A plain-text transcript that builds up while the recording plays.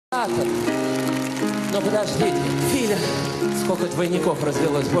Но подождите. Филя. Сколько двойников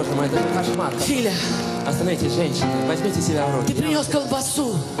развелось, боже мой, это кошмар. Филя. Остановитесь, женщины, возьмите себя в руки. Ты принес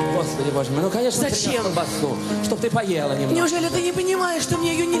колбасу. Господи, боже мой, ну конечно, зачем? Колбасу, чтоб ты поела немного. Неужели ты не понимаешь, что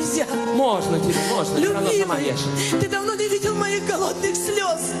мне ее нельзя? Можно тебе, можно, ты равно сама ешь. Ты давно не видел моих голодных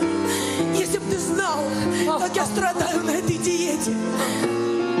слез. Если бы ты знал, как я страдаю на этой диете.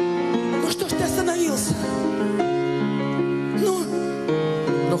 Ну что ж ты остановился?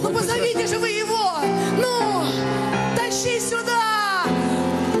 Ну позовите же вы его! Ну, тащи сюда!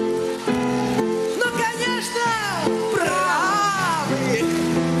 Ну, конечно, правы!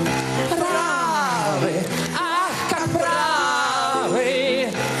 Правы, ах, как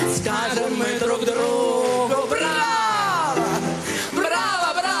правы! Скажем мы друг другу браво!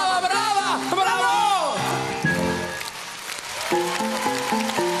 Браво, браво, браво, браво!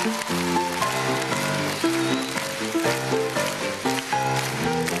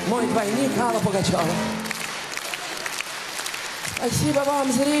 Мой двойник Алла Пугачева. Спасибо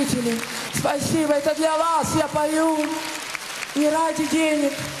вам, зрители. Спасибо, это для вас я пою. Не ради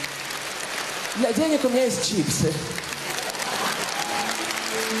денег. Для денег у меня есть чипсы.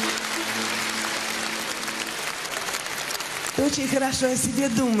 Ты очень хорошо о себе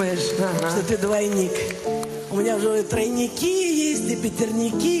думаешь, что ты двойник. У меня уже тройники есть, и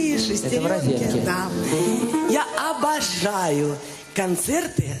пятерники, и шестеренки. Да. Я обожаю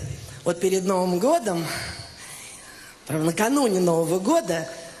концерты. Вот перед Новым годом, накануне Нового года,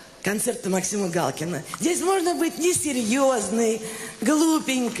 концерты Максима Галкина. Здесь можно быть несерьезной,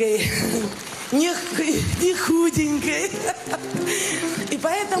 глупенькой, не худенькой. И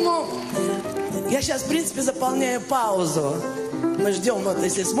поэтому я сейчас, в принципе, заполняю паузу. Мы ждем, вот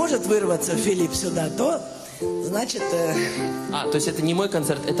если сможет вырваться Филипп сюда, то, значит... то есть это не мой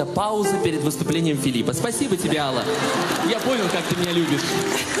концерт, это пауза перед выступлением Филиппа. Спасибо тебе, Алла. Я понял, как ты меня любишь.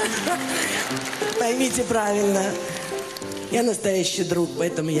 Поймите правильно. Я настоящий друг,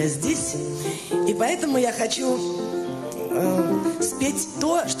 поэтому я здесь. И поэтому я хочу спеть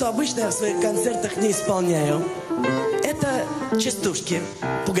то, что обычно я в своих концертах не исполняю. Это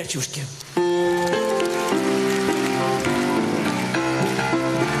Частушки-Пугачyшки.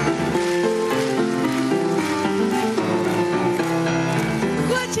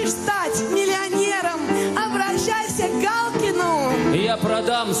 Хочешь стать миллионером? Обращайся к Галкину. Я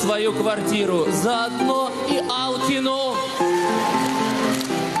продам свою квартиру, заодно и Алкину.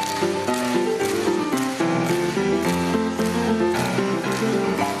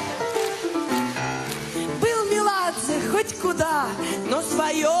 Хоть куда, но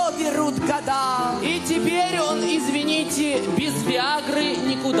свое берут года. И теперь он, извините, без Виагры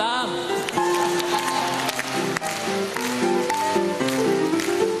никуда.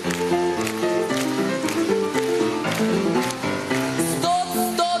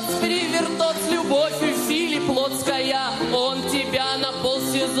 Стоц, привертоц, любовью Филипп Лоцкая. Он тебя на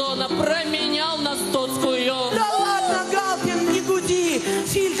полсезона променял на стоцкую. Да ладно, Галкин, не гуди.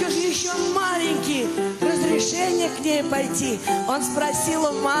 Филька же еще маленький. Разрешение к ней пойти он спросил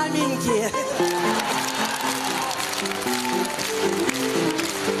у маменьки.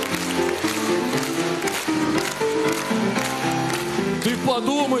 Ты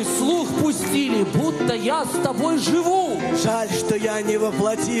подумай, слух пустили, будто я с тобой живу. Жаль, что я не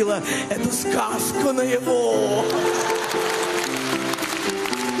воплотила эту сказку наяву.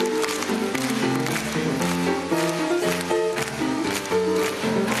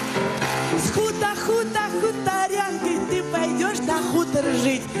 Хуторянкой ты пойдешь на хутор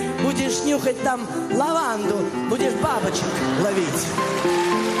жить. Будешь нюхать там лаванду, будешь бабочек ловить.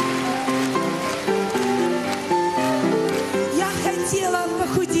 Я хотела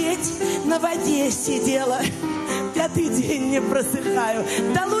похудеть, на воде сидела. 5-й день не просыхаю,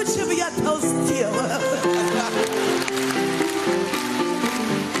 да лучше бы я толстела.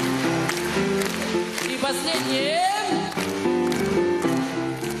 И последнее.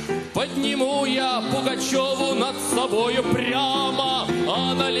 Подниму я Пугачеву над собою прямо,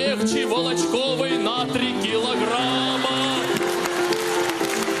 она легче Волочковой на 3 килограмма.